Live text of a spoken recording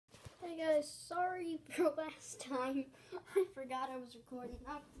Hey guys, sorry for last time. I forgot I was recording,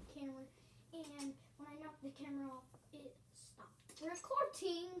 knocked the camera, and when I knocked the camera off, it stopped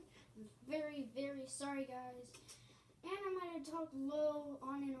recording. I'm very, very sorry, guys. And I might have talked low,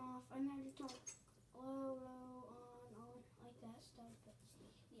 on and off. I might have talked low, on, like that stuff, but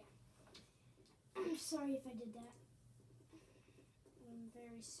yeah. I'm sorry if I did that. I'm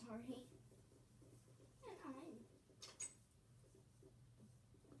very sorry. And I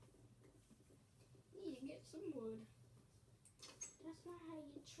need to get some wood. That's not how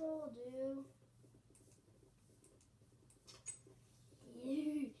you troll, dude.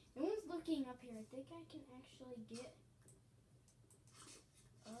 Ew. No one's looking up here. I think I can actually get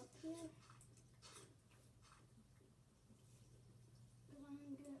up here. Because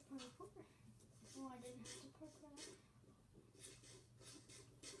I'm good at parkour. Oh, I didn't have to park that.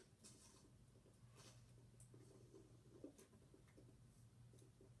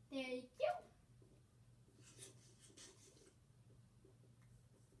 There you go.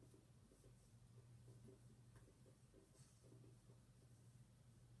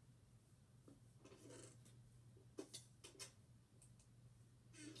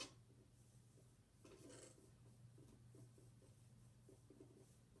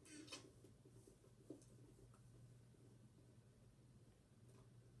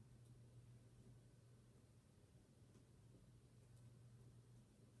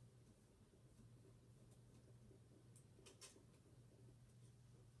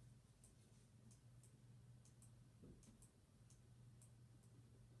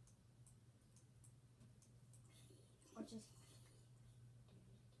 Or just...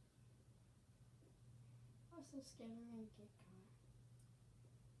 I'm so scared I'm going to get caught.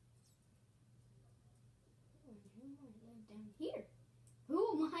 Who might live down here? Who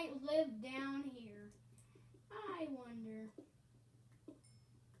might live down here? I wonder.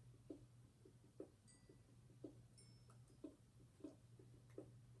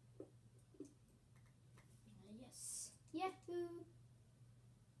 Yes. Yahoo!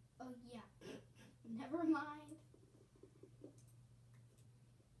 Oh yeah. Never mind.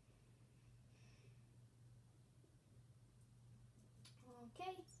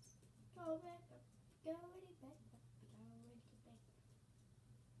 Okay. Go back up. Go back up. Go back up.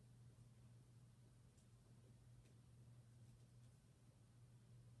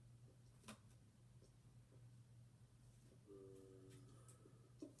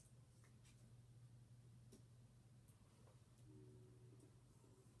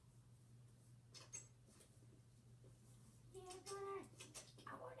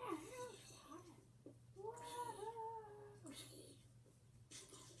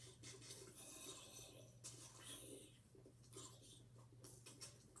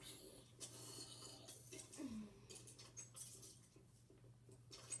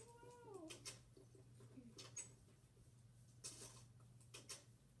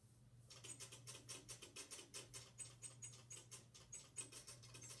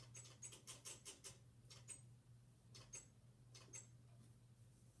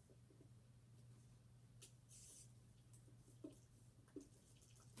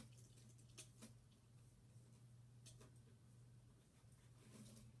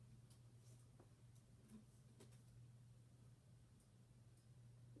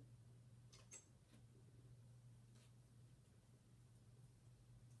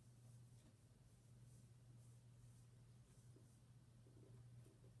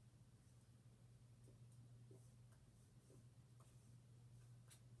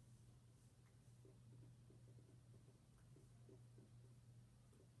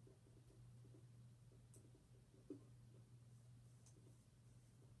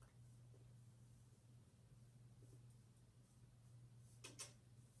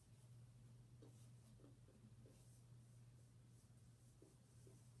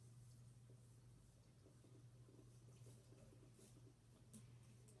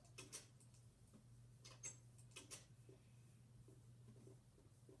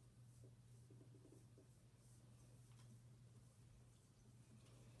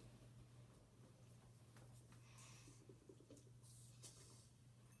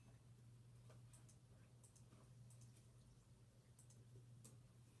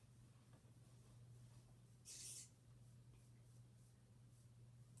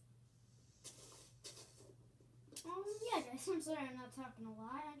 Yeah, guys, I'm sorry I'm not talking a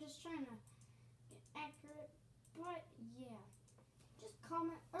lot. I'm just trying to get accurate. But, yeah. Just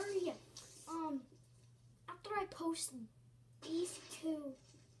comment. Or, yeah. After I post these two,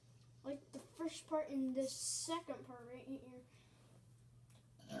 like the first part and the second part right here.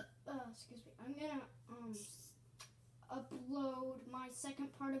 Excuse me. I'm gonna, upload my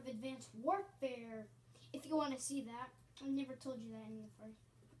second part of Advanced Warfare. If you want to see that. I never told you that in the first.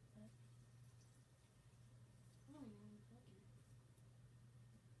 Normal.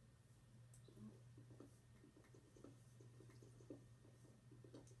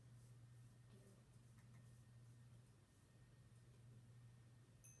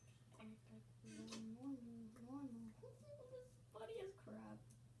 This is funny as crap.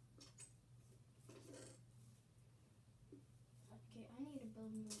 Okay, I need to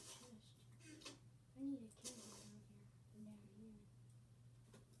build my chest. I need a cave down here.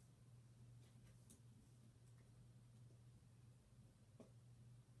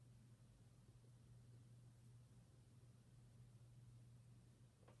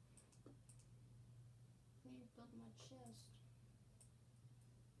 I need to build my chest.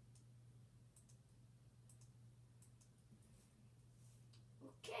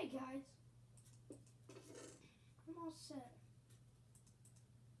 Okay, guys. I'm all set.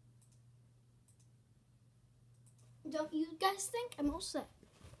 Don't you guys think I'm all set?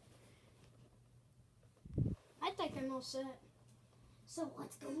 I think I'm all set. So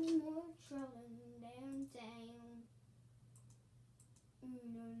let's go more trolling downtown.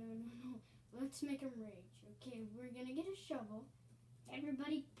 No. Let's make him rage. Okay, we're gonna get a shovel.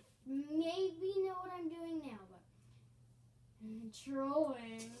 Everybody maybe know what I'm doing now, but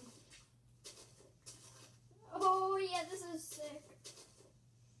trolling. Oh yeah, this is sick.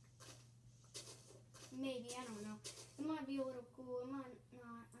 Maybe, I don't know. It might be a little cool, it might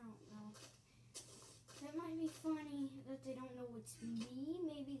not, I don't know. It might be funny that they don't know it's me.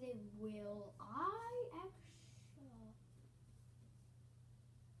 Maybe they will.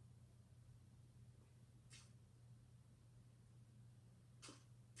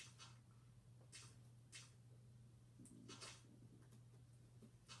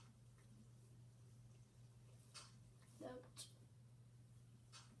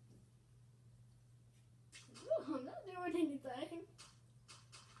 I'm not doing anything.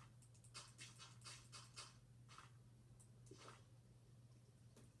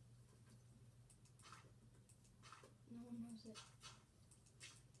 No one knows it.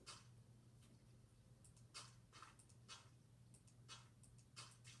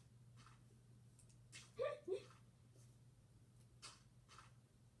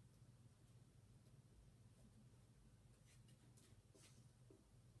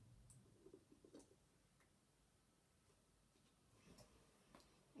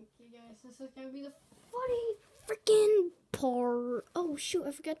 Okay guys, this is gonna be the funny freaking part. Oh shoot,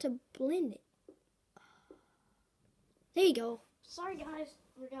 I forgot to blend it. There you go. Sorry guys,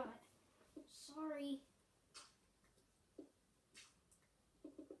 forgot. Sorry.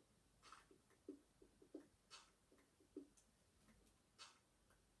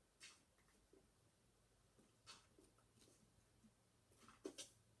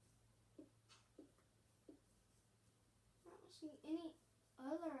 I don't see any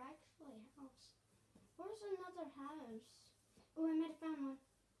other actually house. Where's another house? Oh, I might have found one.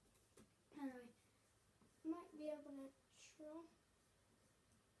 Anyway, might be able to troll.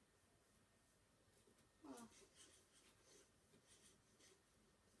 Oh.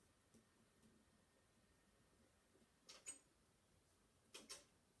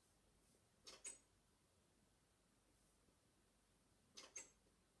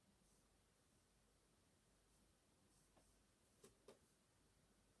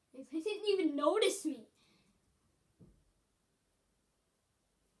 They didn't even notice me.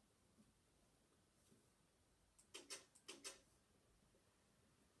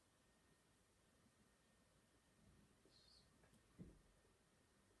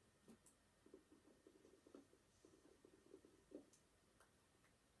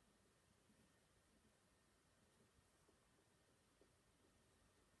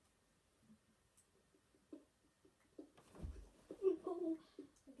 No,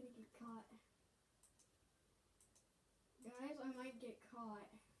 I'm gonna get caught. Guys, I might get caught.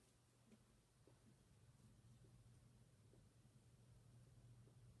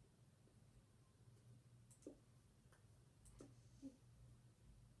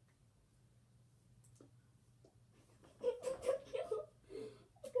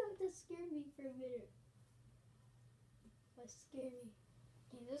 That scared me for a minute. That scared me.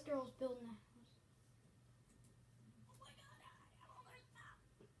 Okay, this girl's building a house. Oh my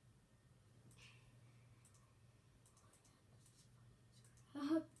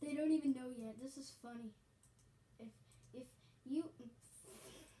god, they don't even know yet. This is funny. If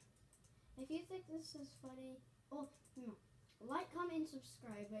you think this is funny, oh no, like, comment, and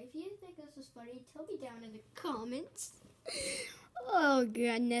subscribe. But if you think this is funny, tell me down in the comments. Oh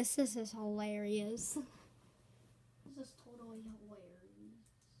goodness, this is hilarious. This is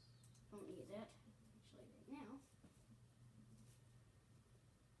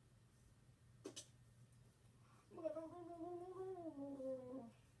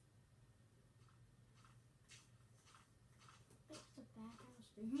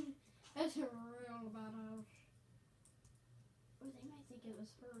laughing. That's a real bad house. Or they might think it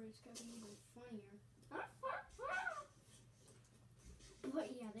was her. It's gonna be even funnier. But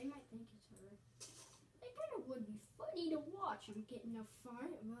yeah, they might think it's her. It kind of would be funny to watch them get in a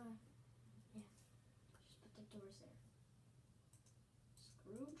fight, but yeah. Just put the doors there.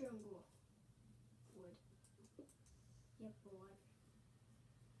 Screw jungle. Wood. Yep, wood.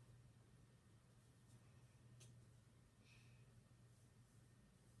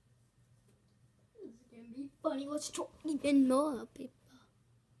 This is gonna be funny. Let's try even more people.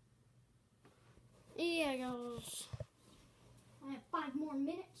 Yeah, guys. I have 5 more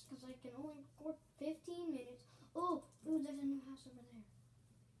minutes because I can only record 15 minutes. Oh, ooh, there's a new house over there.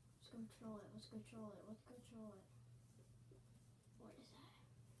 Let's go troll it. Let's go troll it. Let's go troll it. What is that?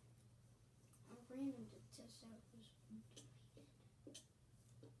 I'm random to test out who's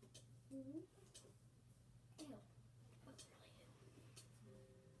deleted. Ew. What's really it?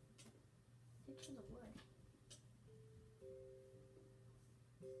 Thanks for the wood.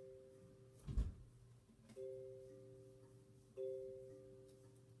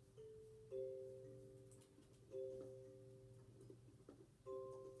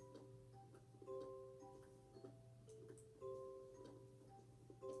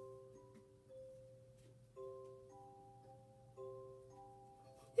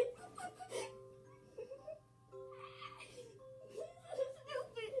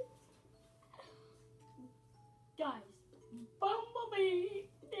 Guys, Bumblebee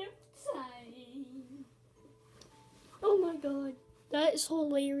time. Oh my god, that is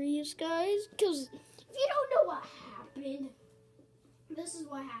hilarious, guys. Because if you don't know what happened, this is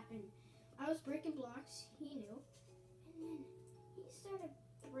what happened. I was breaking blocks, he knew. And then he started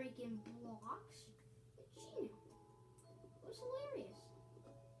breaking blocks, and she knew. It was hilarious.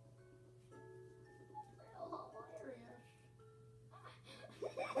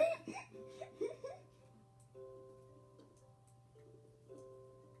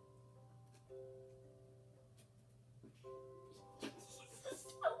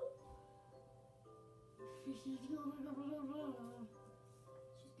 Real hilarious.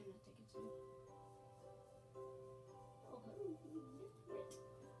 She's gonna take it soon.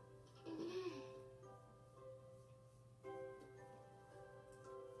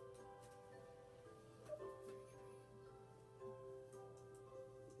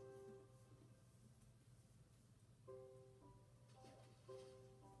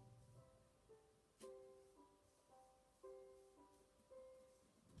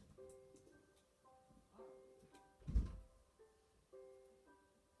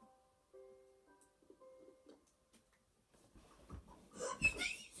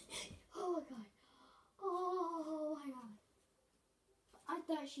 Oh my god. Oh my god. I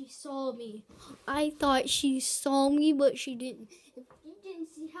thought she saw me. I thought she saw me, but she didn't. If you didn't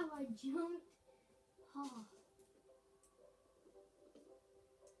see how I jumped. Oh.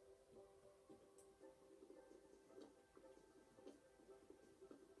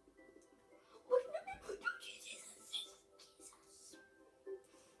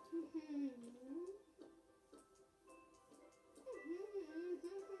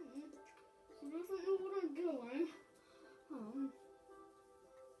 She doesn't know what I'm doing. She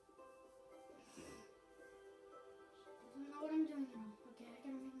doesn't know what I'm doing now. Okay, I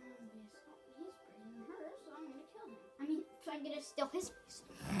gotta make my own base. Oh, he's bigger than her, so I'm gonna kill him. I mean, if I get to steal his base.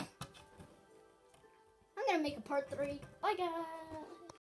 I'm gonna make a part 3. Bye, guys.